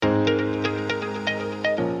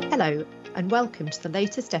Hello, and welcome to the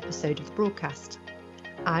latest episode of the broadcast.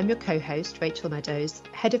 I'm your co-host, Rachel Meadows,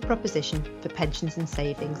 Head of Proposition for Pensions and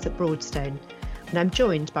Savings at Broadstone, and I'm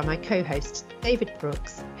joined by my co-host, David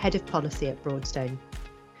Brooks, Head of Policy at Broadstone.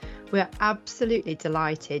 We are absolutely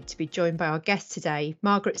delighted to be joined by our guest today,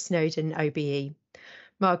 Margaret Snowdon OBE.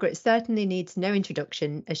 Margaret certainly needs no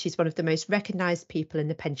introduction, as she's one of the most recognised people in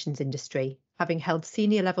the pensions industry, having held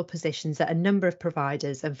senior level positions at a number of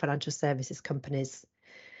providers and financial services companies.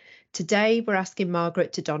 Today, we're asking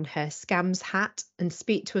Margaret to don her scams hat and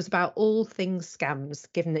speak to us about all things scams,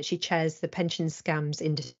 given that she chairs the Pension Scams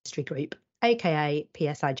Industry Group, aka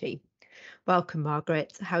PSIG. Welcome,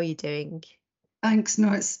 Margaret. How are you doing? Thanks.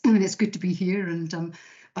 No, it's good to be here, and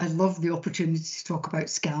I love the opportunity to talk about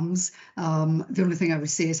scams. The only thing I would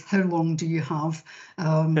say is, how long do you have?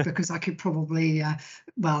 Because I could probably,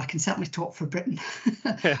 I can certainly talk for Britain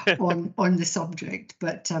on the subject.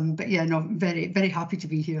 But yeah, no, very, very happy to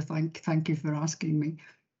be here. Thank you for asking me.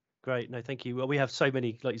 Great. No, thank you. Well, we have so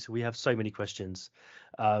many, like you said, we have so many questions.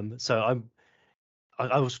 So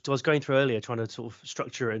I was going through earlier, trying to sort of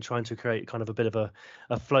structure it and trying to create kind of a bit of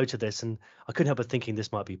a flow to this, and I couldn't help but thinking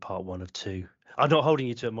this might be part one of two. I'm not holding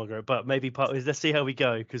you to it, Margaret, but maybe let's see how we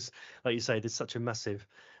go, because like you say, there's such a massive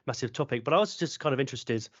topic. But I was just kind of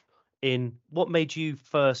interested in what made you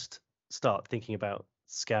first start thinking about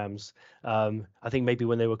scams. I think maybe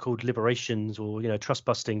when they were called liberations or trust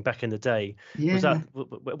busting back in the day. Yeah.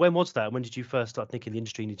 When was that? When did you first start thinking the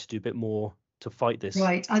industry needs to do a bit more to fight this?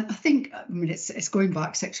 Right. I think, it's going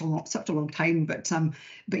back such a long time,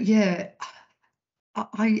 but yeah,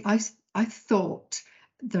 I thought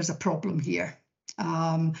there's a problem here.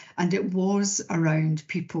 And it was around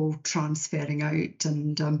people transferring out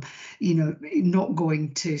and, not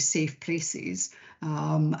going to safe places,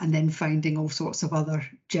 and then finding all sorts of other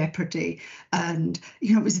jeopardy. And,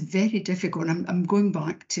 it was very difficult. I'm going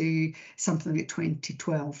back to something like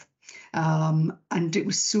 2012. And it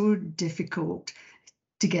was so difficult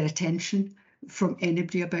to get attention from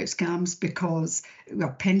anybody about scams because,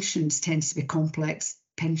 pensions tends to be complex.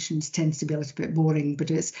 Pensions tends to be a little bit boring,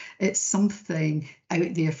 but it's something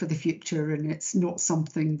out there for the future, and it's not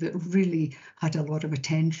something that really had a lot of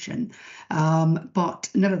attention. But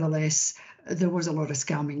nevertheless, there was a lot of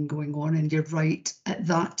scamming going on, and you're right, at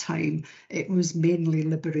that time it was mainly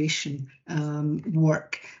liberation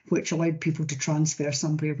work, which allowed people to transfer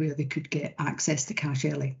somewhere where they could get access to cash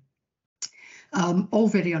early. All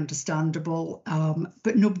very understandable,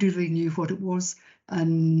 but nobody really knew what it was,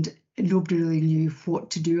 and nobody really knew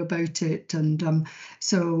what to do about it. And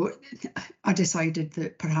so I decided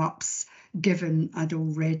that perhaps, given I'd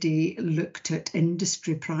already looked at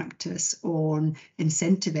industry practice on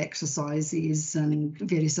incentive exercises and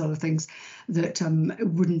various other things, that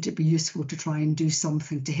wouldn't it be useful to try and do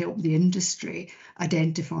something to help the industry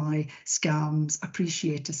identify scams,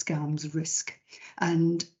 appreciate a scam's risk.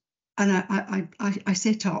 And I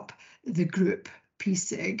set up the group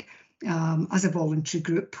PSIG as a voluntary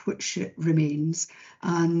group, which it remains.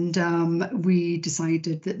 And we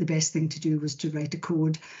decided that the best thing to do was to write a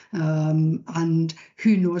code. And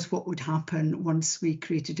who knows what would happen once we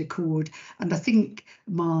created a code. And I think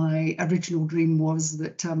my original dream was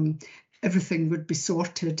that everything would be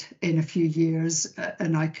sorted in a few years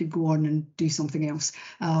and I could go on and do something else.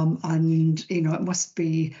 And, it must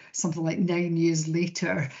be something like 9 years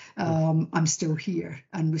later, I'm still here,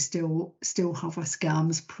 and we still have a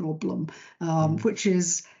scams problem, which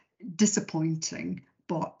is disappointing.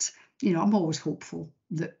 But, I'm always hopeful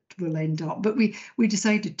that we'll end up. But we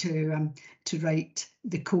decided to write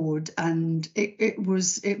the code, and it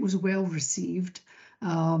was well received.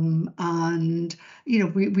 And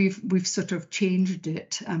we've sort of changed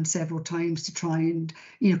it several times to try and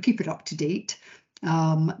keep it up to date,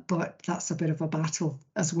 but that's a bit of a battle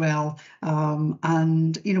as well.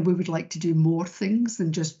 And we would like to do more things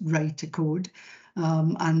than just write a code.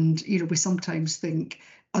 And we sometimes think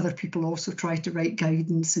other people also try to write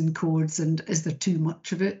guidance and codes, and is there too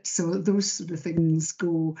much of it? So those sort of things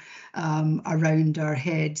go around our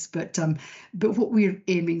heads. But what we're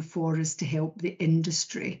aiming for is to help the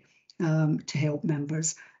industry, to help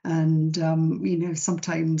members. And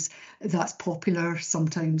sometimes that's popular,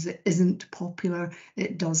 sometimes it isn't popular.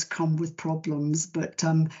 It does come with problems, but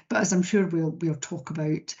as I'm sure we'll talk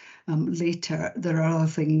about later, there are other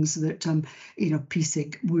things that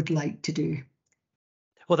PSIG would like to do.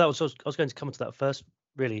 Well, I was going to come to that first,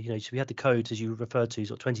 really. So we had the codes, as you referred to,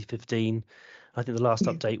 sort of 2015. I think the last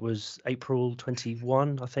update was April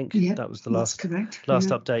 21. I think that was the last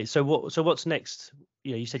update. So what's next?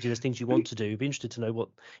 You said there's things you want to do. Be interested to know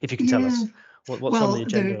if you can tell us what's on the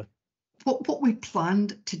agenda. what we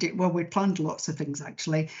planned to do, well, we planned lots of things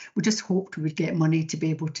actually. We just hoped we would get money to be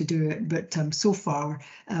able to do it, but so far,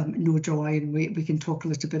 no joy, and we can talk a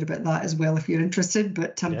little bit about that as well if you're interested.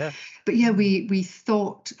 But yeah, we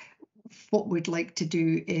thought what we'd like to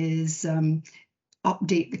do is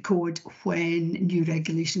update the code when new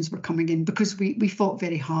regulations were coming in, because we fought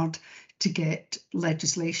very hard to get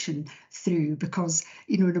legislation through, because,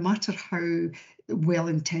 you know, no matter how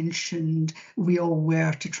well-intentioned we all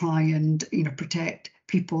were to try and, you know, protect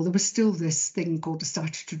people, there was still this thing called the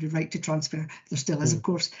statutory right to transfer. There still is, of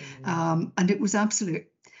course, and it was absolute.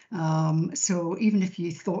 So even if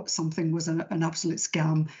you thought something was an absolute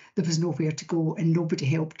scam, there was nowhere to go, and nobody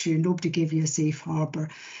helped you, nobody gave you a safe harbour.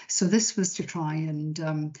 So this was to try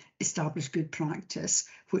and establish good practice,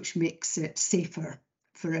 which makes it safer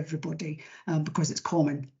for everybody, because it's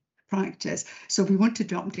common practice. So we wanted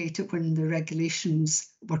to update it when the regulations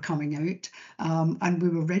were coming out, and we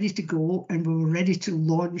were ready to go, and we were ready to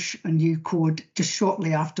launch a new code just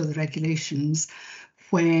shortly after the regulations,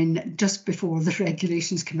 when just before the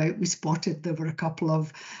regulations came out, we spotted there were a couple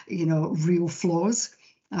of, you know, real flaws,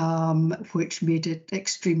 which made it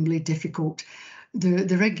extremely difficult.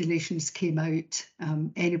 The regulations came out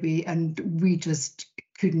anyway, and we just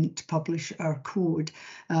couldn't publish our code,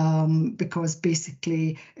 because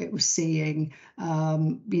basically it was saying,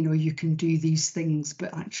 you know, you can do these things,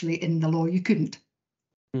 but actually in the law you couldn't.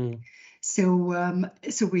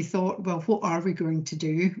 So we thought, well, what are we going to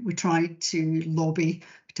do? We tried to lobby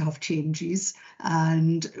to have changes,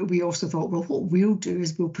 and we also thought, well, what we'll do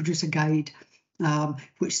is we'll produce a guide,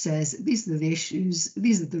 which says these are the issues,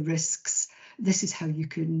 these are the risks, this is how you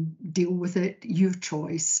can deal with it, your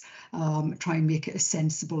choice. Try and make it as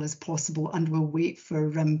sensible as possible, and we'll wait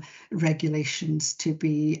for regulations to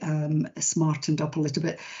be smartened up a little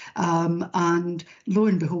bit. And lo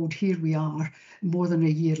and behold, here we are, more than a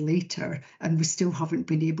year later, and we still haven't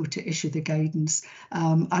been able to issue the guidance.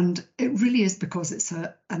 And it really is because it's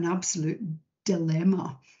an absolute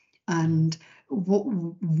dilemma. And what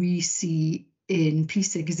we see in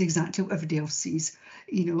PSIG is exactly what everybody else sees.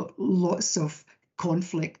 You know, lots of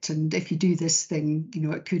conflict, and if you do this thing, you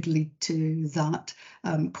know, it could lead to that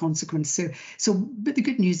consequence. But the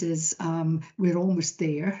good news is we're almost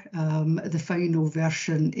there. The final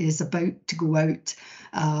version is about to go out,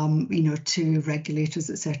 you know, to regulators,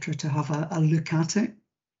 etc., to have a look at it,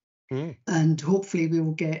 and hopefully we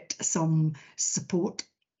will get some support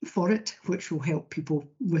for it, which will help people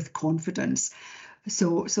with confidence.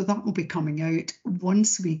 So that will be coming out.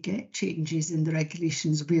 Once we get changes in the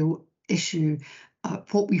regulations, we'll issue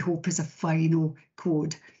what we hope is a final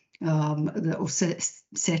code that will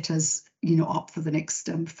set us, you know, up for the next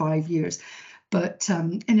 5 years. But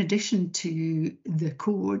in addition to the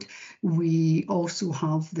code, we also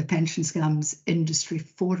have the Pension Scams Industry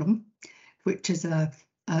Forum, which is a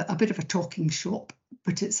bit of a talking shop,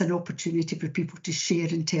 but it's an opportunity for people to share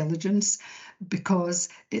intelligence, because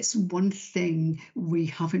it's one thing we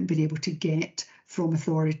haven't been able to get from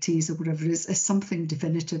authorities or whatever it is something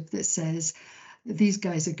definitive that says these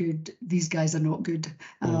guys are good, these guys are not good,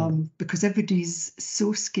 because everybody's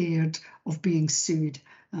so scared of being sued.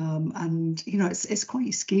 And, you know, it's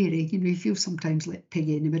quite scary. You know, you feel sometimes like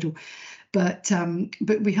piggy in the middle. But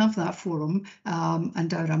we have that forum,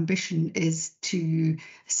 and our ambition is to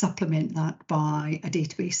supplement that by a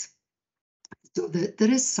database, so that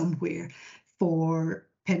there is somewhere for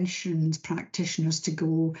pensions practitioners to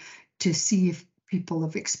go to see if people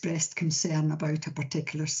have expressed concern about a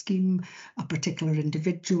particular scheme, a particular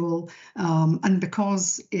individual, and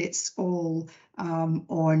because it's all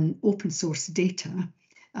on open source data.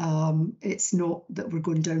 It's not that we're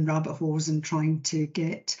going down rabbit holes and trying to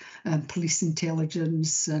get police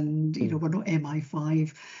intelligence, and you know, we're not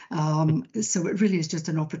MI5. So it really is just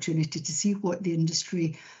an opportunity to see what the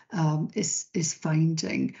industry is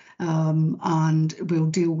finding, and we'll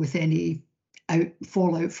deal with any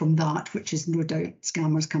fallout from that, which is no doubt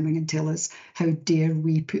scammers coming and tell us, how dare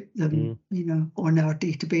we put them, you know, on our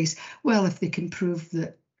database. Well, if they can prove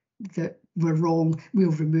that we're wrong,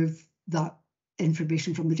 we'll remove that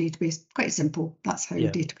information from the database. Quite simple. That's how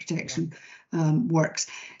data protection works.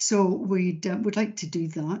 So we'd like to do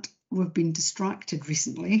that. We've been distracted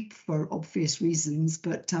recently for obvious reasons,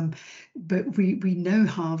 but we now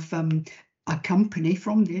have a company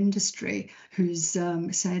from the industry who's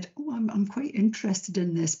said, oh, I'm quite interested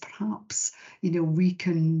in this. Perhaps, you know, we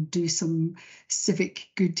can do some civic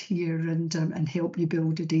good here and help you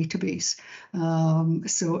build a database.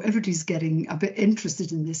 So everybody's getting a bit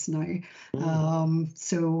interested in this now.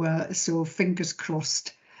 So fingers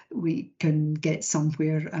crossed we can get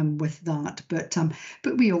somewhere with that.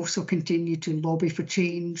 But we also continue to lobby for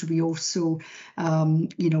change. We also,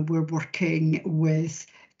 we're working with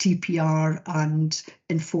TPR and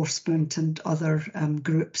enforcement and other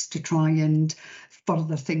groups to try and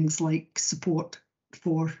further things like support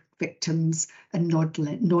for victims and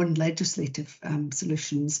non-legislative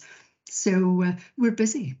solutions. So we're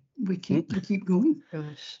busy. We keep going.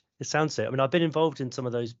 Gosh. It sounds it. I mean, I've been involved in some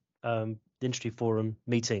of those industry forum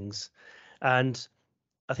meetings, and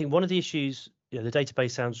I think one of the issues, the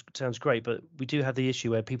database sounds great, but we do have the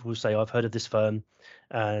issue where people will say, "I've heard of this firm,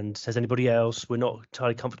 and has anybody else?" We're not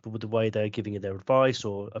entirely comfortable with the way they're giving their advice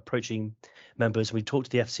or approaching members. We talk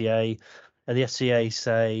to the FCA, and the FCA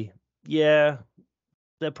say, "Yeah,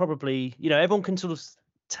 they're probably, everyone can sort of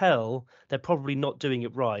tell they're probably not doing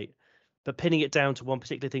it right, but pinning it down to one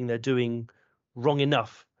particular thing they're doing wrong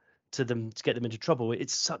enough to get them into trouble.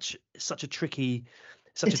 It's such a tricky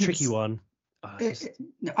one."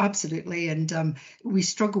 Absolutely, and we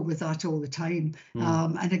struggle with that all the time.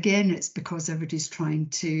 And again, it's because everybody's trying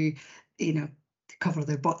to, cover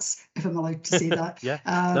their butts, if I'm allowed to say that. Yeah,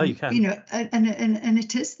 no, you can. And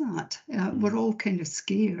it is that we're all kind of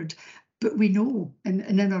scared, but we know, and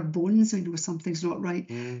in our bones, we know something's not right.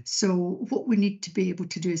 So what we need to be able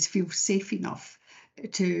to do is feel safe enough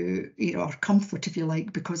to, our comfort, if you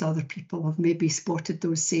like, because other people have maybe spotted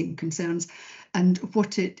those same concerns. And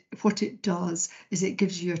what it does is it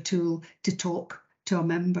gives you a tool to talk to a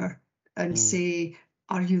member and say,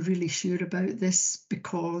 are you really sure about this?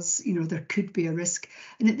 Because, there could be a risk.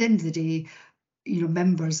 And at the end of the day,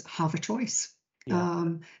 members have a choice. Yeah.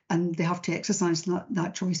 And they have to exercise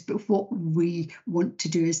that choice. But what we want to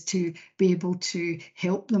do is to be able to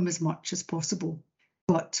help them as much as possible.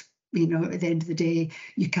 But at the end of the day,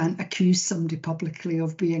 you can't accuse somebody publicly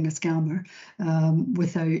of being a scammer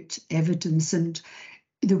without evidence. And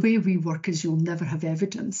the way we work is you'll never have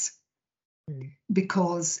evidence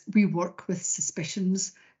because we work with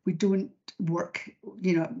suspicions. We don't work,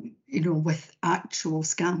 with actual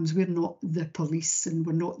scams. We're not the police and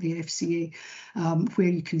we're not the FCA, where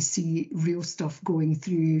you can see real stuff going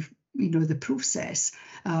through the process,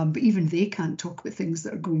 but even they can't talk about things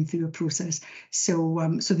that are going through a process. So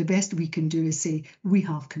the best we can do is say we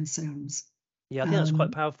have concerns. Yeah, I think that's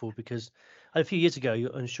quite powerful because a few years ago,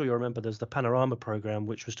 I'm sure you'll remember, there's the Panorama program,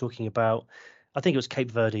 which was talking about, I think it was Cape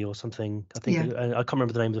Verde or something. I can't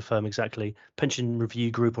remember the name of the firm exactly, Pension Review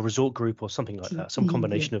Group or Resort Group or something like that, some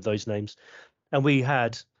combination of those names. And we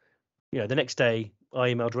had, the next day,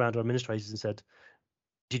 I emailed around to our administrators and said,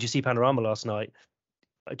 "Did you see Panorama last night?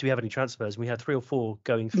 Do we have any transfers?" And we had 3 or 4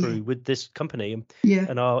 going through with this company,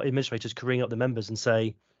 and our administrators could ring up the members and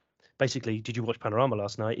say, basically, "Did you watch Panorama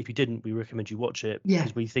last night? If you didn't, we recommend you watch it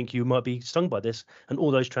because we think you might be stung by this," and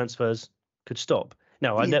all those transfers could stop.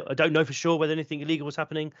 Now, I don't know for sure whether anything illegal was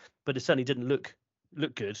happening, but it certainly didn't look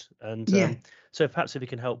good. And so perhaps if it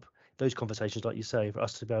can help those conversations, like you say, for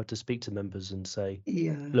us to be able to speak to members and say,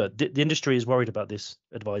 "Look, the industry is worried about this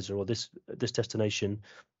advisor or this destination.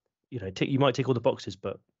 You might tick all the boxes,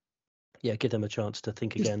 but give them a chance to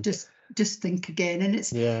think again." Just think again. And it's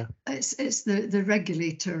the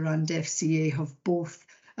regulator and FCA have both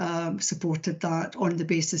supported that on the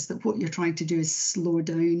basis that what you're trying to do is slow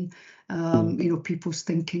down people's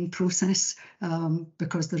thinking process,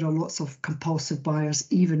 because there are lots of compulsive buyers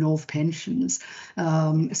even of pensions.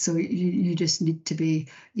 So you just need to be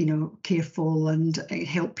careful and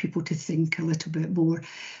help people to think a little bit more.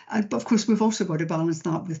 But of course we've also got to balance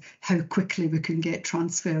that with how quickly we can get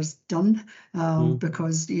transfers done,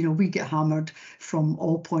 because we get hammered from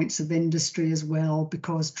all points of industry as well,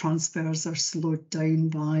 because transfers are slowed down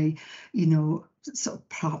by sort of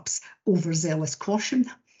perhaps overzealous caution.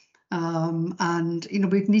 And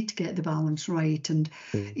we need to get the balance right. And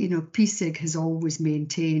PSIG has always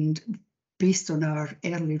maintained, based on our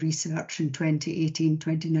early research in 2018,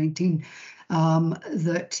 2019,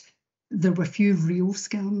 that there were few real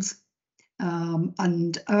scams.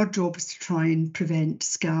 And our job is to try and prevent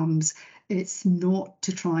scams. It's not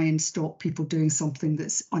to try and stop people doing something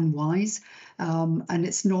that's unwise. And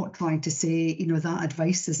it's not trying to say, that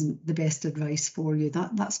advice isn't the best advice for you.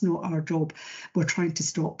 That's not our job. We're trying to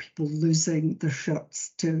stop people losing their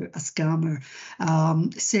shirts to a scammer.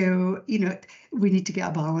 So, we need to get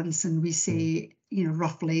a balance, and we say,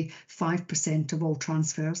 roughly 5% of all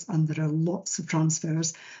transfers, and there are lots of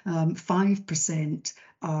transfers, 5%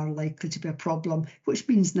 are likely to be a problem, which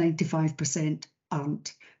means 95%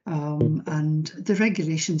 aren't. And the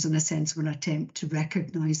regulations, in a sense, were an attempt to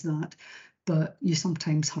recognise that, but you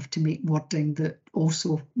sometimes have to make wording that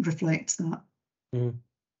also reflects that.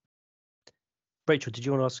 Rachel, did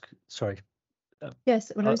you want to ask? Sorry.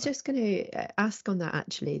 Yes, well, I was just going to ask on that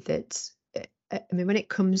actually, that I mean, when it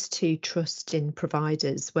comes to trust in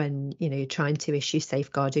providers, when you're trying to issue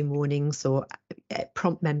safeguarding warnings or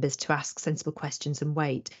prompt members to ask sensible questions and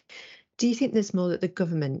wait, do you think there's more that the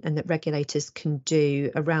government and that regulators can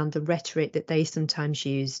do around the rhetoric that they sometimes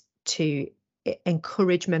use to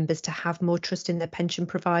encourage members to have more trust in their pension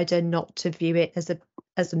provider, not to view it as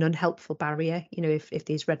an unhelpful barrier, if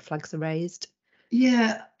these red flags are raised?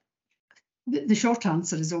 Yeah, the short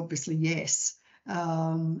answer is obviously yes.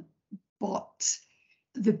 But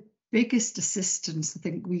the biggest assistance I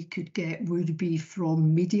think we could get would be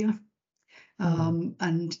from media,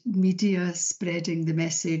 and media spreading the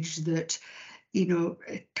message that,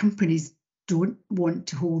 companies don't want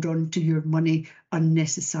to hold on to your money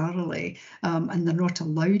unnecessarily, and they're not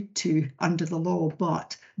allowed to under the law,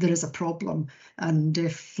 but there is a problem, and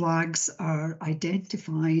if flags are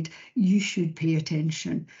identified, you should pay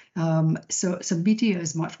attention. So media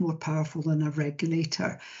is much more powerful than a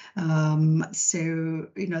regulator. So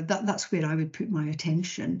that's where I would put my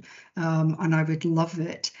attention, and I would love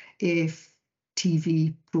it if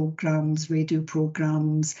TV programs, radio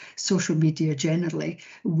programs, social media generally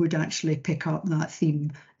would actually pick up that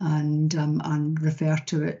theme and refer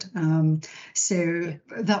to it. So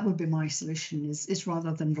that would be my solution, is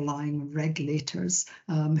rather than relying on regulators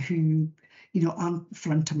who aren't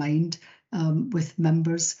front of mind with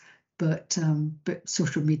members, but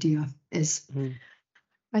social media is.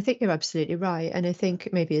 I think you're absolutely right. And I think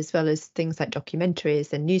maybe as well as things like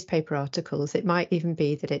documentaries and newspaper articles, it might even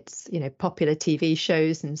be that it's, popular TV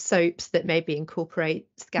shows and soaps that maybe incorporate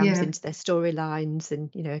scams into their storylines.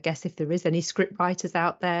 And, I guess if there is any script writers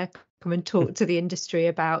out there, come and talk to the industry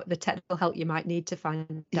about the technical help you might need to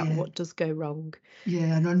find out what does go wrong.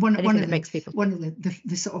 Yeah, and one of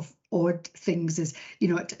the sort of odd things is,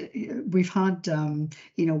 we've had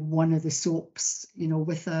one of the soaps,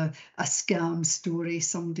 with a scam story,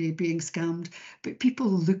 somebody being scammed, but people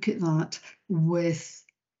look at that with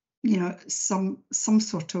some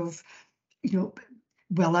sort of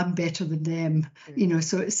well, I'm better than them,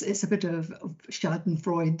 so it's a bit of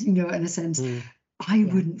Schadenfreude, in a sense. I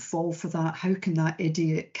wouldn't fall for that. How can that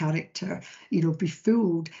idiot character, be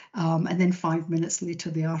fooled? And then 5 minutes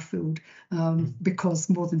later, they are fooled, because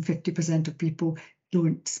more than 50% of people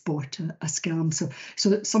don't spot a scam.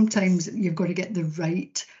 So sometimes you've got to get the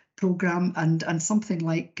right program, and something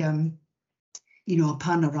like, a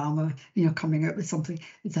Panorama, coming out with something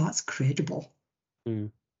that's credible.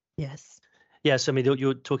 Yes. Yes, I mean,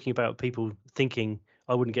 you're talking about people thinking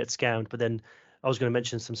I wouldn't get scammed, but then I was going to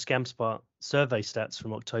mention some ScamSpot survey stats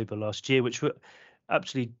from October last year, which were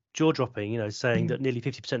absolutely jaw-dropping, saying that nearly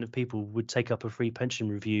 50% of people would take up a free pension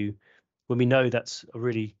review, when we know that's a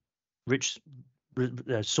really rich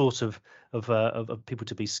source of people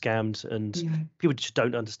to be scammed, and people just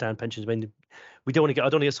don't understand pensions. I mean, I don't want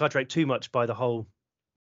to get sidetracked too much by the whole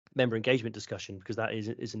member engagement discussion, because that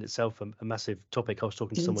is in itself a massive topic. I was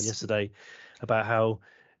talking to someone yesterday about how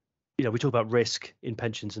we talk about risk in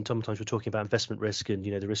pensions, and sometimes we're talking about investment risk and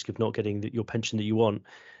the risk of not getting your pension that you want,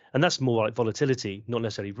 and that's more like volatility, not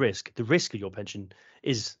necessarily risk. The risk of your pension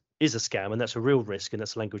is a scam, and that's a real risk, and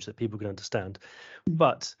that's language that people can understand.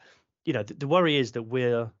 But the worry is that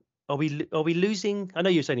are we losing? I know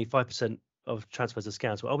you're saying 5% of transfers are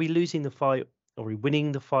scams, but are we losing the fight? Are we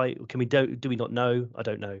winning the fight? Can we do we not know? I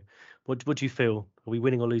don't know. What do you feel? Are we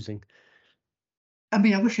winning or losing? I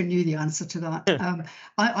mean, I wish I knew the answer to that.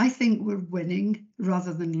 I think we're winning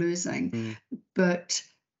rather than losing, but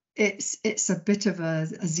it's a bit of a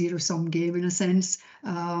zero-sum game in a sense,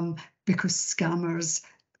 because scammers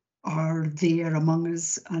are there among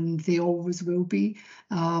us, and they always will be.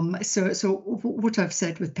 So what I've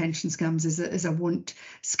said with pension scams is I want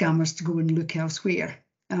scammers to go and look elsewhere.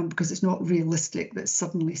 Because it's not realistic that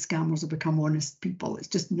suddenly scammers will become honest people. It's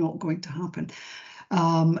just not going to happen.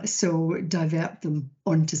 So divert them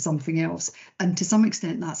onto something else. And to some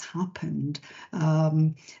extent that's happened,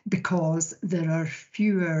 because there are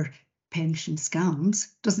fewer pension scams.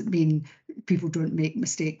 Doesn't mean people don't make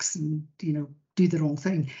mistakes and do the wrong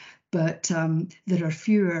thing, but there are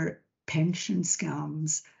fewer pension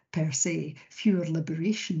scams per se, fewer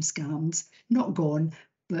liberation scams, not gone,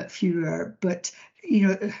 but fewer. But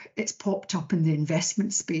it's popped up in the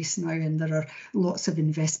investment space now, and there are lots of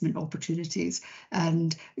investment opportunities.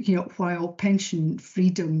 And while pension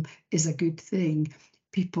freedom is a good thing,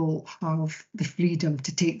 people have the freedom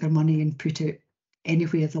to take their money and put it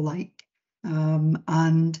anywhere they like.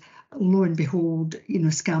 And lo and behold,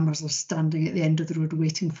 scammers are standing at the end of the road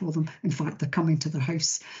waiting for them. In fact, they're coming to their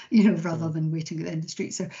house, rather than waiting at the end of the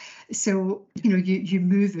street. So you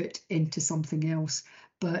move it into something else.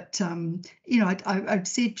 But I'd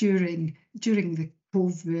say during the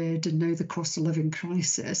COVID and now the cost of living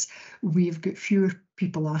crisis, we've got fewer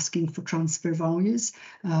people asking for transfer values,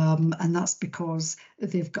 and that's because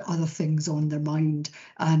they've got other things on their mind.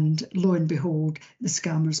 And lo and behold, the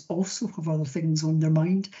scammers also have other things on their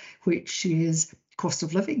mind, which is cost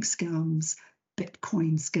of living scams,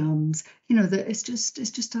 Bitcoin scams. That it's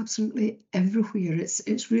just absolutely everywhere.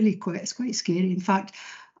 It's really quite scary. In fact,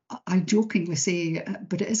 I jokingly say,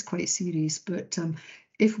 but it is quite serious, but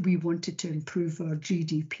if we wanted to improve our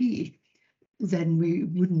GDP, then we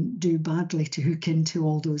wouldn't do badly to hook into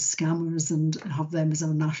all those scammers and have them as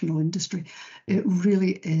our national industry. It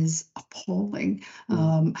really is appalling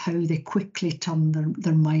how they quickly turn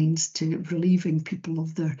their minds to relieving people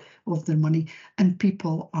of their money, and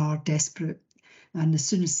people are desperate. And as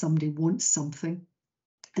soon as somebody wants something,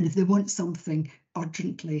 and if they want something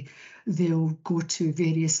urgently, they'll go to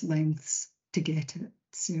various lengths to get it.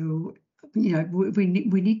 So, we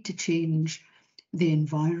need to change the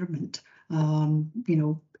environment,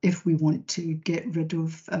 if we want to get rid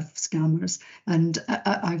of scammers. And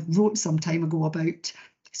I wrote some time ago about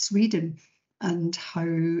Sweden and how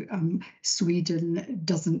Sweden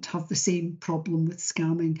doesn't have the same problem with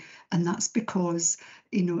scamming. And that's because,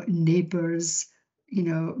 neighbours,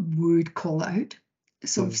 would call it out.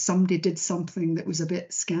 So if somebody did something that was a bit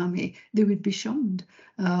scammy, they would be shunned.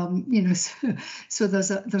 So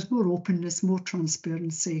there's more openness, more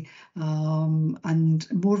transparency,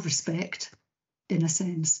 and more respect, in a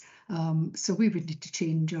sense. So we would need to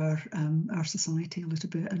change our society a little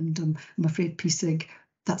bit, and I'm afraid PSIG,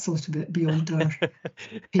 that's a little bit beyond our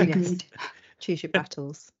pay grade. Choose your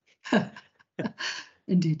battles.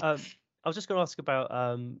 Indeed. I was just going to ask about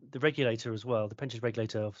the regulator as well. The pensions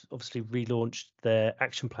regulator obviously relaunched their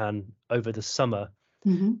action plan over the summer,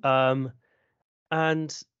 and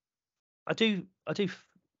I do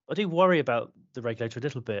worry about the regulator a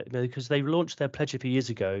little bit, because they launched their pledge a few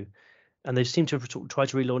years ago, and they seem to have tried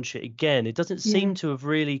to relaunch it again. It doesn't seem to have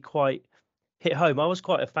really quite hit home. I was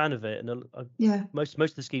quite a fan of it, and most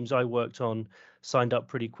of the schemes I worked on signed up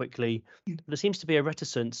pretty quickly. But there seems to be a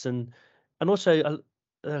reticence and also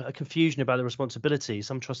a confusion about the responsibility.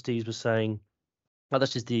 Some trustees were saying, "Oh,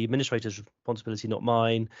 this is the administrator's responsibility, not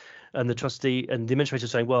mine," and the trustee and the administrator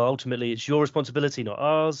saying, "Well, ultimately, it's your responsibility, not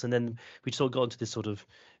ours." And then we sort of got into this sort of,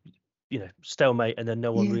 stalemate, and then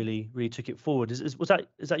no one really took it forward. Is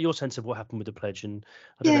that your sense of what happened with the pledge? And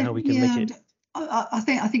I don't know how we can make it. I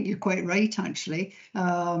think you're quite right, actually.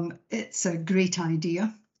 It's a great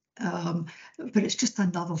idea, but it's just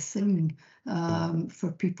another thing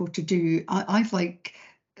for people to do. I like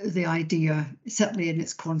the idea, certainly in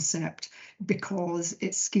its concept, because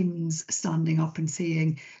it's schemes standing up and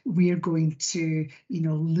saying, we're going to,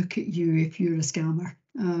 look at you if you're a scammer.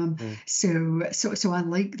 So I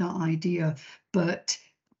like that idea, but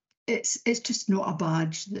it's just not a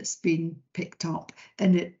badge that's been picked up,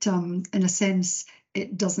 and it in a sense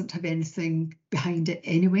it doesn't have anything behind it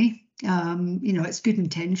anyway. It's good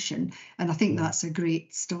intention, and I think that's a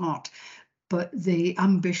great start. But the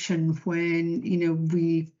ambition when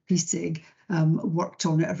we PSIG worked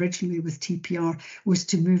on it originally with TPR was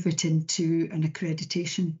to move it into an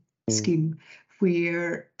accreditation scheme,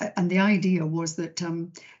 and the idea was that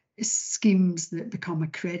schemes that become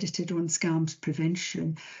accredited on scams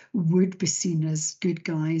prevention would be seen as good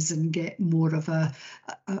guys and get more of a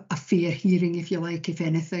fair hearing, if you like, if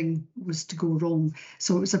anything was to go wrong.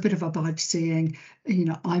 So it was a bit of a badge saying,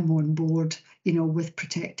 I'm on board, with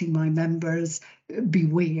protecting my members,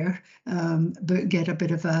 beware, but get a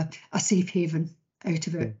bit of a safe haven out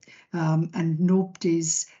of it. And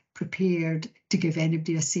nobody's prepared to give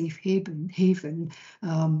anybody a safe haven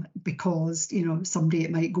because someday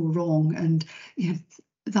it might go wrong, and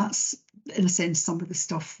that's in a sense some of the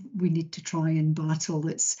stuff we need to try and battle.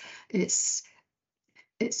 It's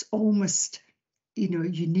almost you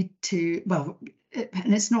need to,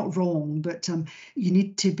 and it's not wrong, but you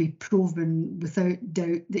need to be proven without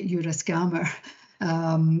doubt that you're a scammer.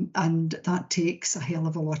 And that takes a hell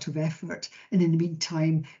of a lot of effort. And in the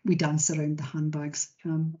meantime, we dance around the handbags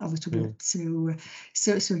a little bit. So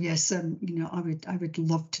yes, I would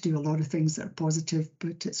love to do a lot of things that are positive,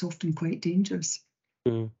 but it's often quite dangerous.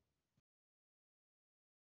 And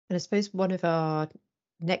I suppose one of our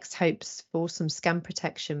next hopes for some scam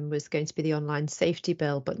protection was going to be the online safety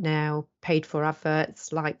bill, but now paid for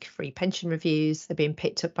adverts like free pension reviews are being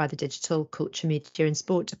picked up by the Digital, Culture, Media and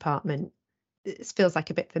Sport Department. It feels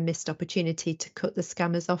like a bit of a missed opportunity to cut the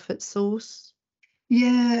scammers off at source.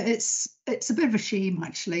 Yeah, it's a bit of a shame,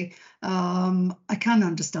 actually. I can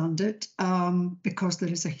understand it, because there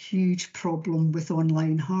is a huge problem with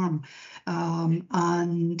online harm,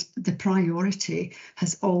 and the priority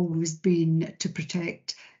has always been to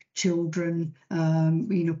protect children,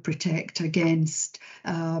 protect against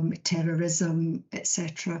terrorism,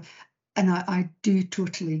 etc. And I do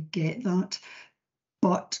totally get that.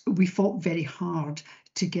 But we fought very hard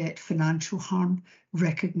to get financial harm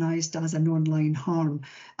recognised as an online harm.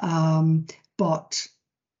 But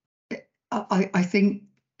I think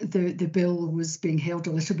the bill was being held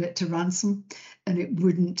a little bit to ransom, and it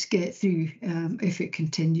wouldn't get through if it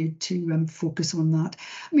continued to focus on that.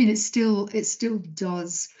 I mean, it still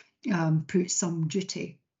does put some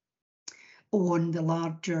duty on the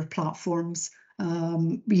larger platforms,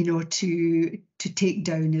 to take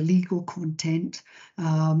down illegal content,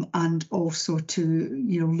 and also to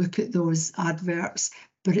look at those adverts.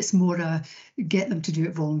 But it's more get them to do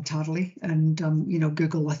it voluntarily. And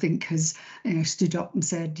Google, I think, has stood up and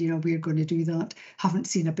said, we're going to do that. Haven't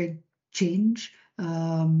seen a big change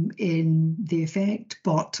in the effect,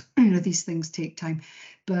 but these things take time.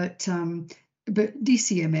 But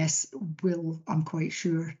DCMS will, I'm quite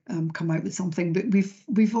sure, come out with something. But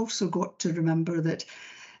we've also got to remember that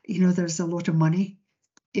there's a lot of money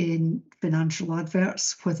in financial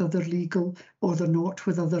adverts, whether they're legal or they're not,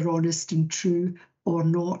 whether they're honest and true or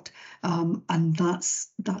not, and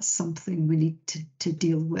that's something we need to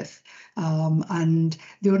deal with. And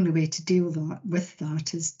the only way to deal with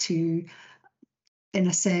that is to, in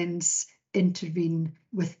a sense, intervene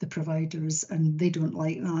with the providers, and they don't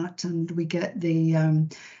like that. And we get the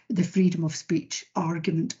freedom of speech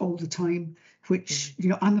argument all the time, which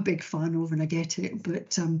I'm a big fan of, and I get it,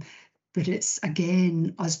 but it's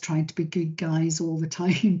again us trying to be good guys all the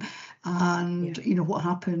time, and what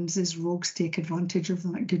happens is rogues take advantage of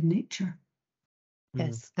that good nature.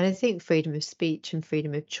 Yes, and I think freedom of speech and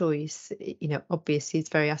freedom of choice, obviously it's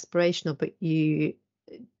very aspirational, but you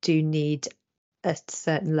do need a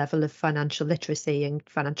certain level of financial literacy and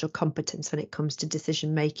financial competence when it comes to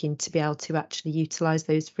decision making to be able to actually utilise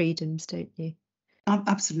those freedoms, don't you?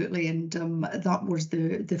 Absolutely, and that was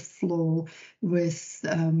the flaw with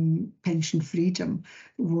pension freedom,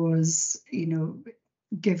 was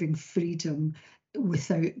giving freedom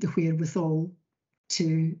without the wherewithal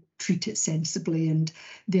to treat it sensibly. And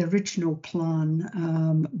the original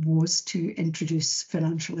plan was to introduce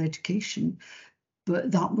financial education,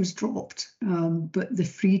 but that was dropped. But the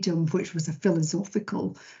freedom, which was a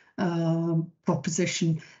philosophical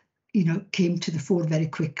proposition, came to the fore very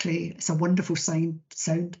quickly. It's a wonderful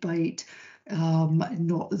sound bite.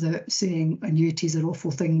 Not that saying annuities are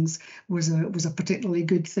awful things was a particularly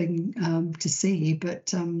good thing to say,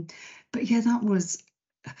 but yeah, that was.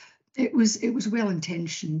 It was well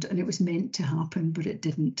intentioned and it was meant to happen, but it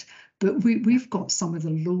didn't. But we've got some of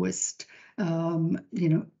the lowest,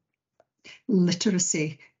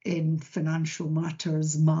 literacy in financial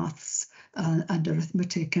matters, maths, and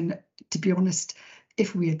arithmetic. And to be honest,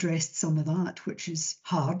 if we addressed some of that, which is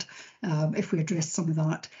hard, if we addressed some of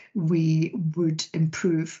that, we would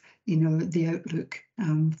improve, the outlook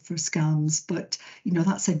for scams. But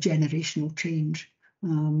that's a generational change,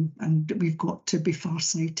 and we've got to be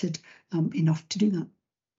farsighted enough to do that.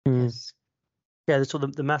 Yes. Yeah, that's sort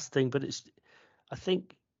of the maths thing, but it's, I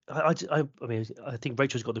think. I mean, I think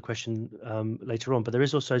Rachel's got the question later on, but there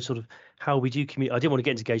is also sort of how we do communicate. I didn't want to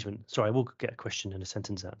get into engagement. Sorry, I will get a question and a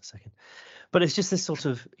sentence out in a second. But it's just this sort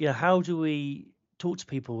of, how do we talk to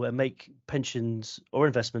people and make pensions or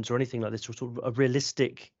investments or anything like this sort of a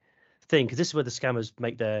realistic thing? Because this is where the scammers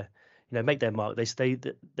make their mark.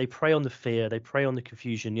 They prey on the fear, they prey on the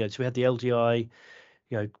confusion. So we had the LDI.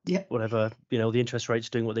 Whatever, the interest rates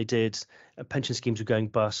doing what they did, pension schemes were going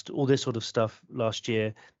bust, all this sort of stuff last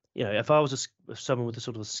year. If I was someone with a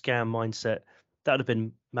sort of a scam mindset, that would have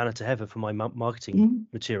been manna to heaven for my marketing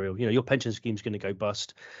material. Your pension scheme's going to go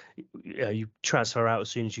bust. You transfer out as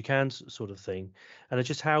soon as you can, sort of thing. And it's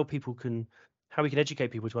just how we can educate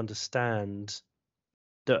people to understand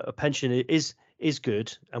that a pension is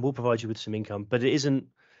good and will provide you with some income, but it isn't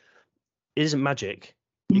magic.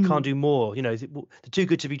 You can't do more. The too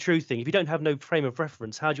good to be true thing. If you don't have no frame of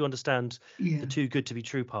reference, how do you understand the too good to be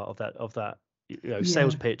true part of that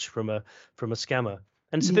sales pitch from a scammer?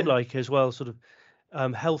 And it's a bit like as well, sort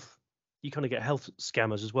of health. You kind of get health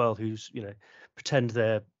scammers as well, who's pretend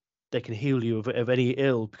they can heal you of any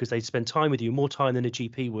ill because they spend time with you, more time than a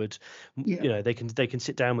GP would. They can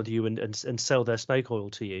sit down with you and sell their snake oil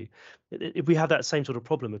to you. If we have that same sort of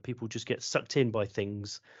problem of people just get sucked in by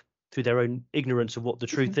things through their own ignorance of what the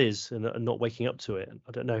truth is and not waking up to it.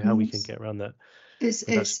 I don't know how we can get around that.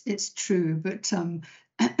 It's true, but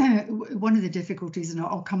one of the difficulties, and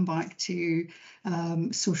I'll come back to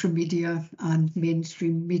social media and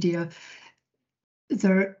mainstream media.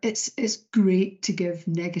 It's great to give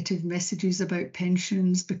negative messages about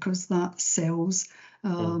pensions because that sells.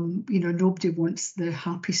 Nobody wants the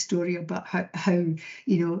happy story about how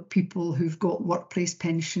people who've got workplace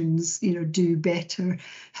pensions do better,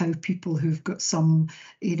 how people who've got some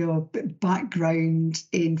background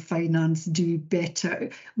in finance do better.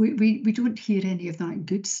 We don't hear any of that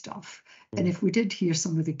good stuff, and if we did hear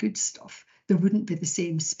some of the good stuff, there wouldn't be the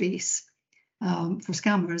same space for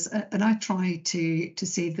scammers. And I try to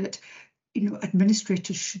say that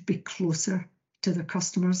administrators should be closer to their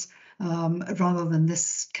customers rather than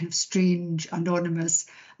this kind of strange anonymous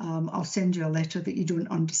I'll send you a letter that you don't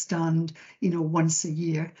understand once a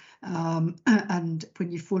year, and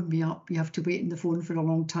when you phone me up you have to wait on the phone for a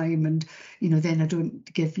long time, and then I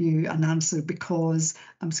don't give you an answer because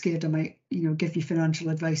I'm scared I might give you financial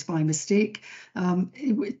advice by mistake.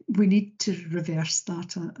 We need to reverse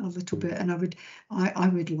that a little bit, and I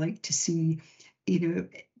would like to see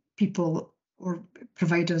people or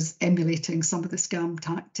providers emulating some of the scam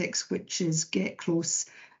tactics, which is get close,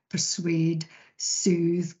 persuade,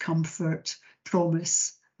 soothe, comfort,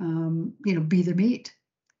 promise, be their mate.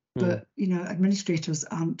 But administrators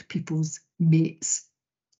aren't people's mates.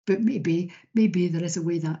 But maybe there is a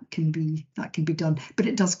way that can be done, but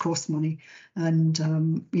it does cost money. And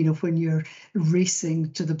when you're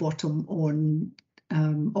racing to the bottom on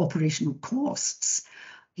operational costs,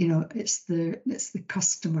 it's the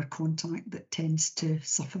customer contact that tends to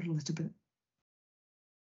suffer a little bit.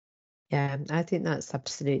 Yeah, I think that's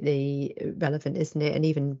absolutely relevant, isn't it? And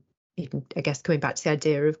even I guess coming back to the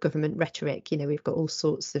idea of government rhetoric, we've got all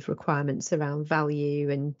sorts of requirements around value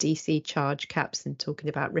and DC charge caps and talking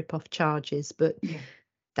about rip-off charges, but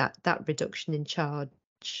that reduction in charge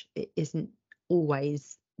isn't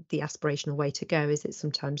always the aspirational way to go, is it?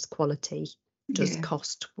 Sometimes quality does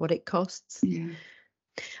cost what it costs. Yeah.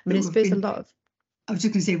 I mean, I suppose a lot of... I was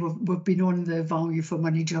just going to say we've been on the value for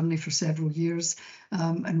money journey for several years,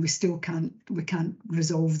 and we still can't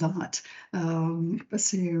resolve that.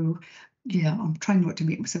 So yeah, I'm trying not to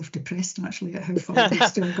make myself depressed actually at how far we've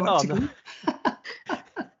still got to go.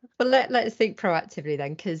 Well, let's think proactively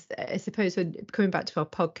then, because I suppose when coming back to our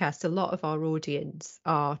podcast, a lot of our audience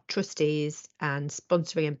are trustees and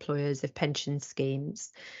sponsoring employers of pension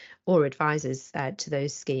schemes or advisors to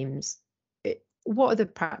those schemes. What are the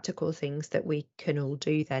practical things that we can all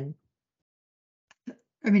do then?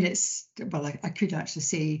 I mean, I could actually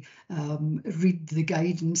say read the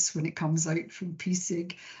guidance when it comes out from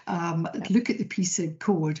PSIG. Look at the PSIG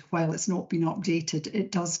code. While it's not been updated,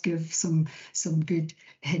 it does give some good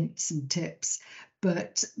hints and tips,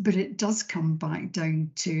 but it does come back down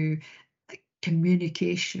to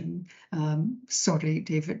communication. Sorry,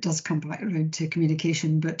 Dave, it does come back around to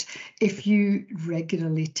communication, but if you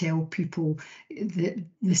regularly tell people the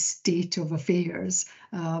state of affairs,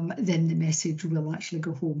 then the message will actually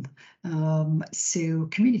go home. So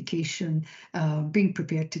communication, being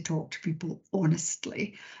prepared to talk to people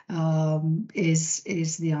honestly, is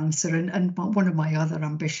the answer. And one of my other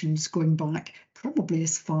ambitions, going back probably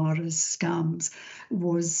as far as scams,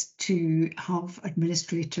 was to have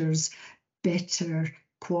administrators better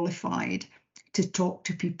qualified to talk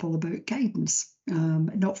to people about guidance,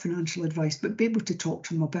 not financial advice, but be able to talk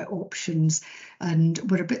to them about options. And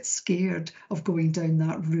we're a bit scared of going down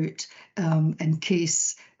that route in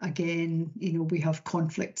case, again, we have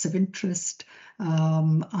conflicts of interest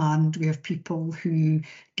and we have people who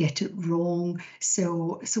get it wrong.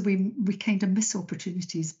 So we kind of miss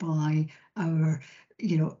opportunities by our,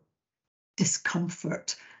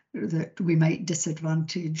 discomfort that we might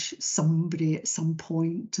disadvantage somebody at some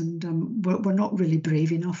point, and we're not really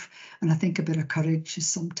brave enough. And I think a bit of courage is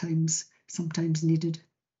sometimes needed.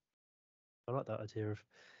 I like that idea of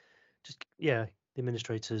just the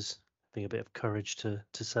administrators having a bit of courage to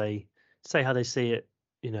say how they see it,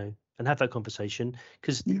 and have that conversation,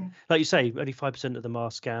 because like you say, only 5% of them are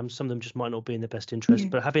scams. Some of them just might not be in their best interest,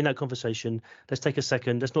 but having that conversation, let's take a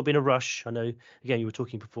second, let's not be in a rush. I know, again, you were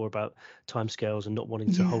talking before about timescales and not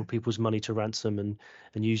wanting to hold people's money to ransom and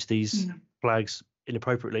use these flags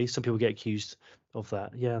inappropriately. Some people get accused of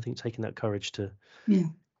that. I think taking that courage to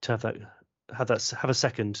have a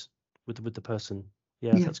second with the person,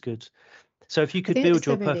 that's good. So if you could build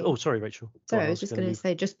your perfect... Oh, sorry, Rachel. Sorry, I was just going to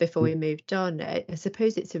say, just before we moved on, I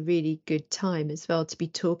suppose it's a really good time as well to be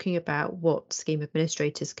talking about what scheme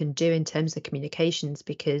administrators can do in terms of communications,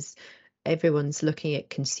 because everyone's looking at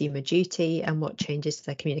consumer duty and what changes to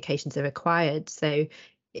their communications are required. So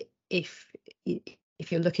if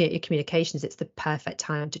if you're looking at your communications, it's the perfect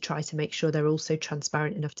time to try to make sure they're also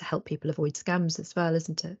transparent enough to help people avoid scams as well,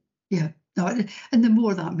 isn't it? Yeah, no, and the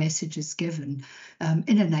more that message is given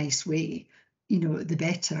in a nice way, the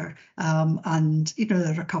better. And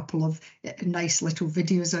there are a couple of nice little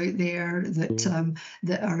videos out there that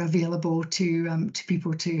that are available to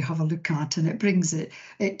people to have a look at, and it brings it.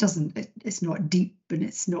 It's not deep, and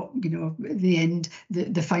it's not the end,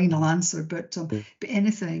 the final answer, but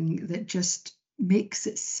anything that just makes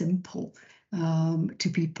it simple. To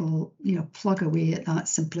people, plug away at that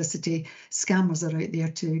simplicity. Scammers are out there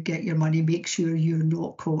to get your money. Make sure you're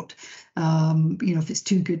not caught. If it's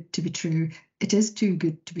too good to be true, it is too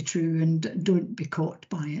good to be true, and don't be caught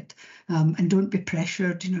by it. And don't be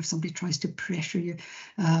pressured. If somebody tries to pressure you,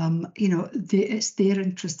 it's their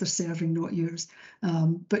interest they're serving, not yours.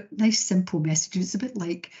 But nice, simple messages. It's a bit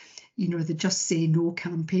like the Just Say No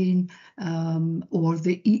campaign, or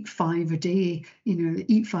the Eat 5 a Day. The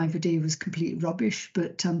Eat 5 a Day was complete rubbish,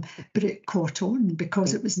 but it caught on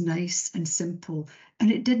because it was nice and simple,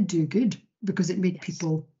 and it did do good because it made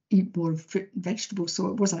people eat more fruit and vegetables. So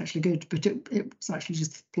it was actually good, but it was actually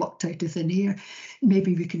just plucked out of thin air.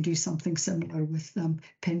 Maybe we can do something similar with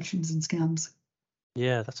pensions and scams.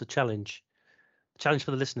 Yeah, that's a challenge. Challenge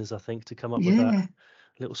for the listeners, I think, to come up with that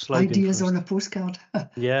little slogan. Ideas on a postcard.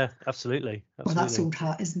 Yeah, absolutely. Well, that's old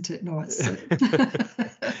hat, isn't it? No, it's.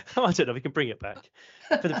 I don't know. We can bring it back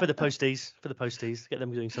for the posties. For the posties, get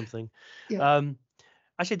them doing something. Yeah.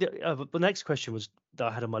 Actually, the next question that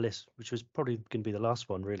I had on my list, which was probably going to be the last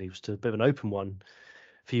one, really, was a bit of an open one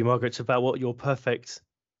for you, Margaret. It's about what your perfect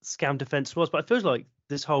scam defense was. But it feels like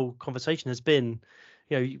this whole conversation has been,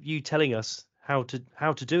 you telling us how to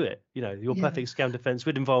do it. Your perfect scam defense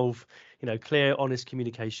would involve, clear, honest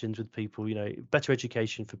communications with people. Better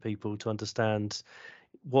education for people to understand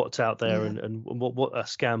what's out there and what a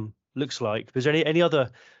scam looks like. Is there any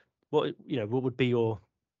other what would be your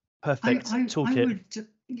perfect toolkit?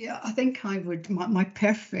 I think I would. My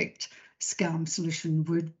perfect scam solution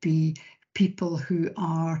would be people who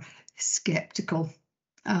are skeptical,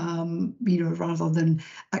 rather than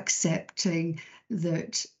accepting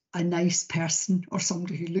that a nice person or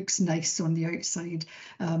somebody who looks nice on the outside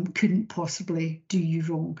couldn't possibly do you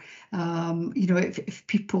wrong. If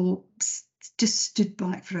people just stood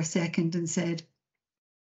back for a second and said,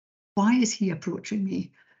 why is he approaching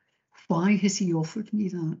me? Why has he offered me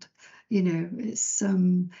that? It's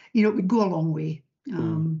it would go a long way.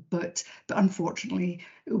 But unfortunately,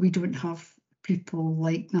 we don't have people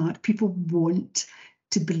like that. People want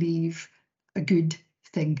to believe a good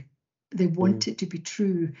thing. They want it to be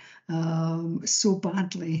true so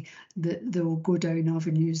badly that they'll go down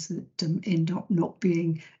avenues that end up not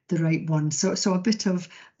being the right one. So a bit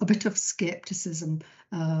of skepticism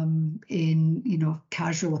in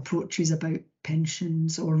casual approaches about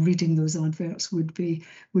pensions or reading those adverts would be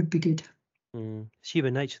good. It's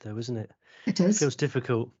human nature, though, isn't it? It is. It feels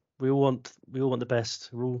difficult. We all want the best.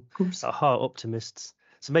 We're all at heart optimists.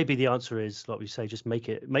 So maybe the answer is, like we say, just make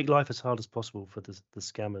life as hard as possible for the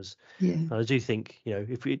scammers. Yeah. And I do think,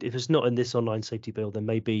 if it's not in this online safety bill, there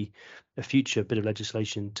may be a future bit of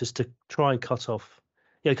legislation just to try and cut off.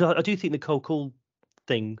 Because I do think the cold call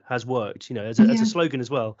thing has worked. As a slogan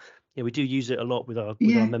as well. We do use it a lot with our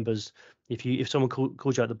members. If someone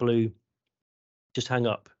calls you out the blue, just hang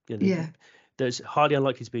up. That's highly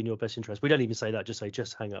unlikely to be in your best interest. We don't even say that. Just say,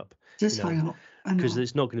 just hang up. Hang up. Because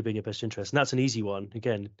it's not going to be in your best interest. And that's an easy one.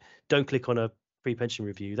 Again, don't click on a free pension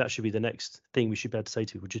review. That should be the next thing we should be able to say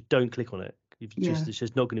to people. Just don't click on it. It's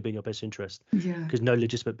just not going to be in your best interest. Because no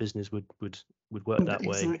legitimate business would work that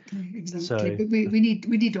way. Exactly. So, but we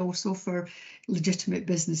need also for legitimate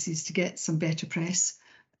businesses to get some better press,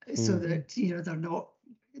 so that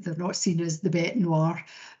they're not seen as the bête noire.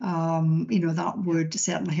 That would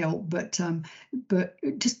certainly help. But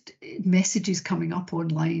just messages coming up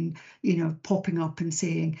online, popping up and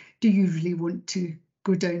saying, do you really want to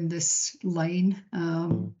go down this line?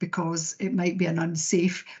 Because it might be an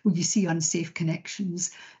unsafe, you see unsafe connections,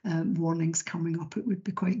 warnings coming up. It would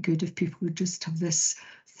be quite good if people would just have this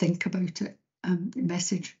think about it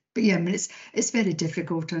message. But it's very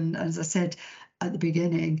difficult. And as I said at the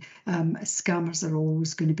beginning, scammers are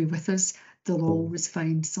always going to be with us. They'll always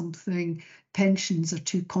find something. Pensions are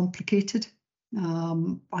too complicated.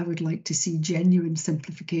 I would like to see genuine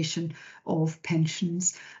simplification of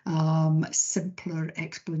pensions, simpler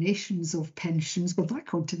explanations of pensions. We're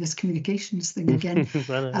back onto this communications thing again.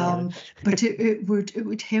 But it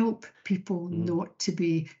would help people not to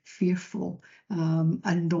be fearful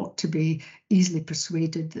and not to be easily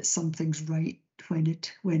persuaded that something's right when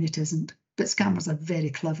it isn't. but scammers are very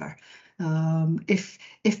clever. If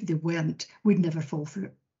they weren't, we'd never fall for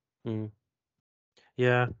it.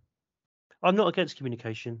 Yeah, I'm not against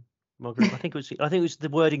communication, Margaret. I think it was the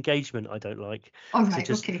word engagement I don't like. All right,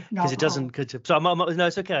 okay. No, Because it doesn't. So no,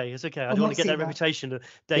 it's okay. It's okay. I don't want to get that reputation.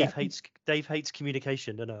 Dave hates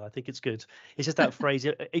communication. No, I think it's good. It's just that phrase,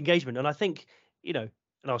 engagement. And I think, and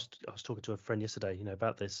I was talking to a friend yesterday,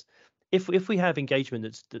 about this. If we have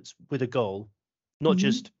engagement that's with a goal, not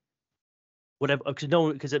just whatever,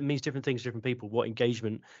 because it means different things to different people. What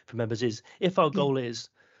engagement for members is. If our goal is,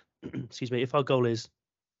 excuse me, if our goal is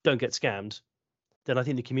don't get scammed, then I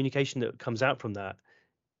think the communication that comes out from that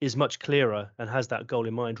is much clearer and has that goal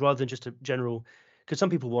in mind, rather than just a general. Because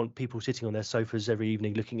some people want people sitting on their sofas every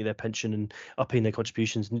evening looking at their pension and upping their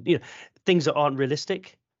contributions, and things that aren't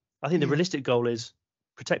realistic. I think the realistic goal is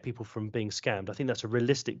protect people from being scammed. I think that's a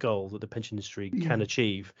realistic goal that the pension industry can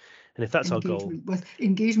achieve, and if that's our goal,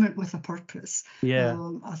 engagement with a purpose,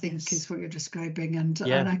 I think is what you're describing, and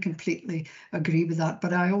I completely agree with that.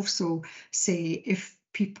 But I also say if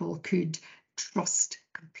people could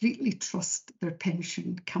completely trust their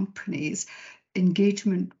pension companies,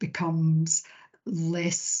 engagement becomes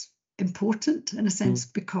less important in a sense,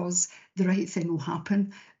 because the right thing will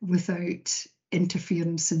happen without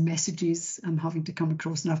interference and messages I'm having to come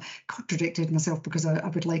across. And I've contradicted myself, because I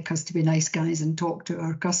would like us to be nice guys and talk to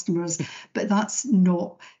our customers, but that's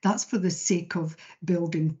for the sake of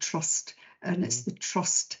building trust, and it's the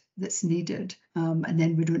trust that's needed, and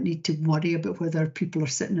then we don't need to worry about whether people are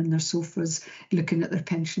sitting in their sofas looking at their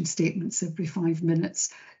pension statements every 5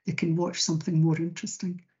 minutes. They can watch something more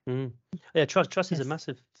interesting. Yeah, trust is a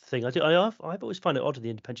massive thing. I've always found it odd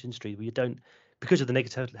in the pension industry where you don't, because of the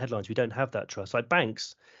negative headlines, we don't have that trust. Like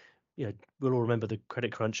banks, we'll all remember the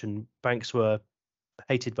credit crunch, and banks were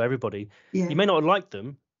hated by everybody. You may not have liked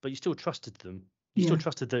them, but you still trusted them. You still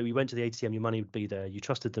trusted that you went to the ATM, your money would be there. You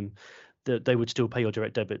trusted them that they would still pay your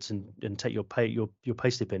direct debits and take your pay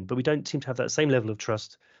slip in. But we don't seem to have that same level of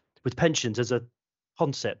trust with pensions as a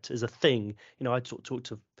concept, as a thing. I talk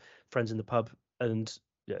to friends in the pub, and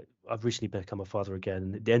I've recently become a father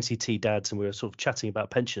again, the NCT dads, and we were sort of chatting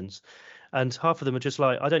about pensions, and half of them are just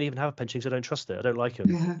like, I don't even have a pension because I don't trust it. I don't like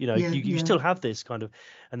them. You still have this kind of,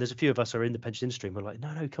 and there's a few of us are in the pension industry, and we're like,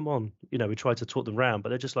 no, come on. We try to talk them around, but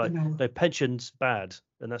they're just like, no, pension's bad.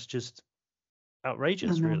 And that's just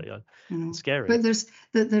outrageous, really. It's scary. But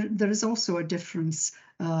there is also a difference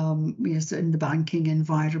in the banking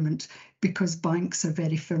environment, because banks are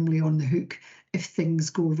very firmly on the hook if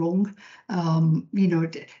things go wrong.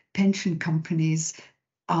 Pension companies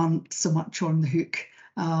aren't so much on the hook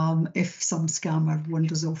if some scammer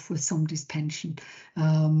wanders off with somebody's pension.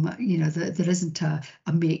 There isn't a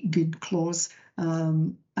make good clause,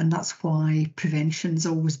 and that's why prevention's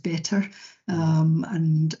always better.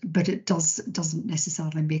 But it doesn't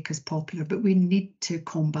necessarily make us popular. But we need to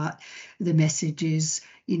combat the messages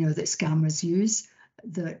that scammers use,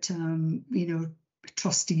 that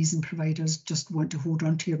trustees and providers just want to hold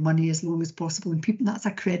on to your money as long as possible, and that's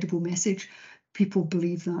a credible message. People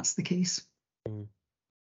believe that's the case.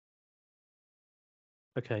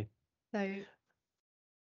 Okay. So,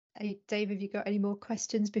 Dave, have you got any more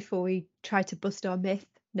questions before we try to bust our myth?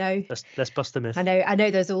 No. Let's bust the myth. I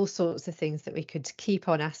know there's all sorts of things that we could keep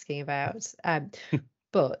on asking about.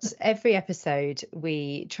 But every episode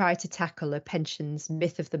we try to tackle a pensions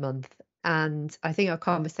myth of the month. And I think our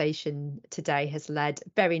conversation today has led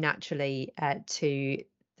very naturally to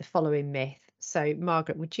the following myth. So,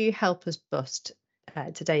 Margaret, would you help us bust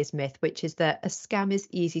today's myth, which is that a scam is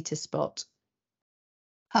easy to spot?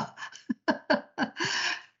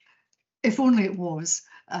 If only it was.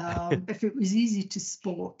 If it was easy to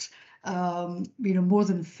spot, more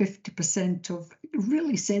than 50% of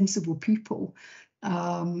really sensible people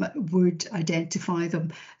would identify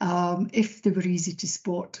them. If they were easy to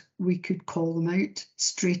spot, we could call them out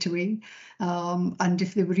straight away. And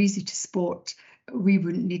if they were easy to spot, we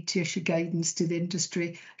wouldn't need to issue guidance to the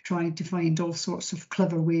industry trying to find all sorts of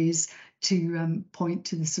clever ways to point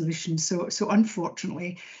to the solution. So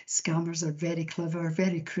unfortunately, scammers are very clever,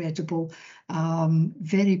 very credible,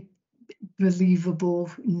 very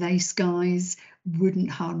believable, nice guys, wouldn't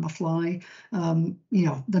harm a fly. They're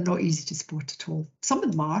not easy to spot at all. Some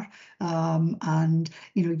of them are, and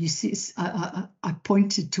you see, I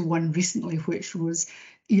pointed to one recently, which was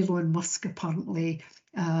Elon Musk apparently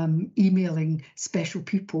emailing special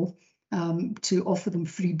people to offer them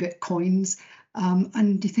free bitcoins,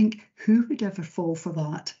 and you think, who would ever fall for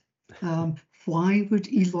that? Why would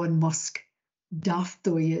Elon Musk, daft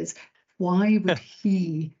though he is, why would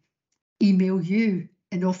he email you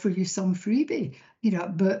and offer you some freebie?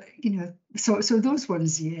 But so those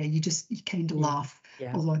ones, you kind of laugh.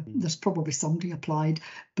 Yeah. Although there's probably somebody applied,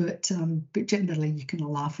 but generally you kind of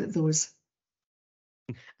laugh at those.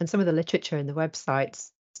 And some of the literature in the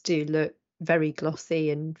websites do look very glossy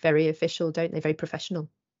and very official, don't they? Very professional.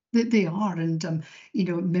 They are, and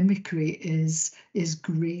mimicry is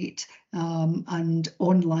great, and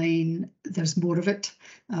online there's more of it,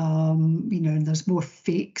 and there's more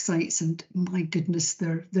fake sites, and my goodness,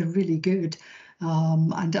 they're really good.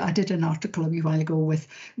 And I did an article a wee while ago with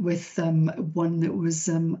one that was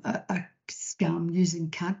a scam using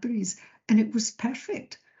Cadbury's, and it was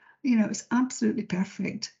perfect. It was absolutely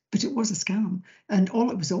perfect, but it was a scam, and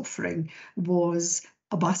all it was offering was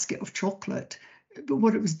a basket of chocolate. But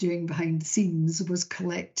what it was doing behind the scenes was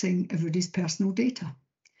collecting everybody's personal data.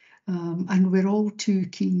 And we're all too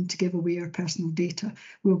keen to give away our personal data.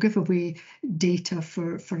 We'll give away data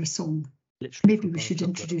for a song. Literally, maybe we should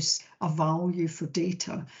introduce a value for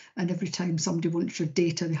data, and every time somebody wants your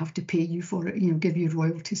data, they have to pay you for it, give you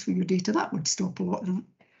royalties for your data. That would stop a lot of that.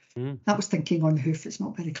 That was thinking on the hoof. It's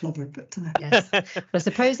not very clever, but yes. I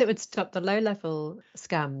suppose it would stop the low-level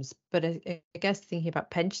scams. But I guess thinking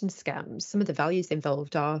about pension scams, some of the values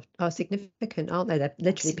involved are significant, aren't they? They're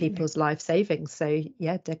literally people's life savings. So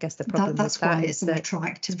yeah, I guess the problem that's why it's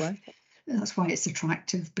attractive. That's why it's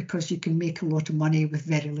attractive, because you can make a lot of money with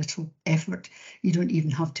very little effort. You don't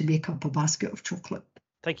even have to make up a basket of chocolate.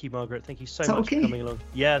 Thank you, Margaret. Thank you so much for coming along.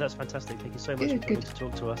 Yeah, that's fantastic. Thank you so much for coming to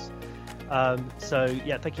talk to us.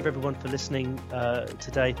 Thank you everyone for listening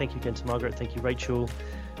today. Thank you again to Margaret. Thank you, Rachel,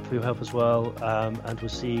 for your help as well. And we'll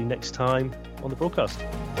see you next time on the broadcast.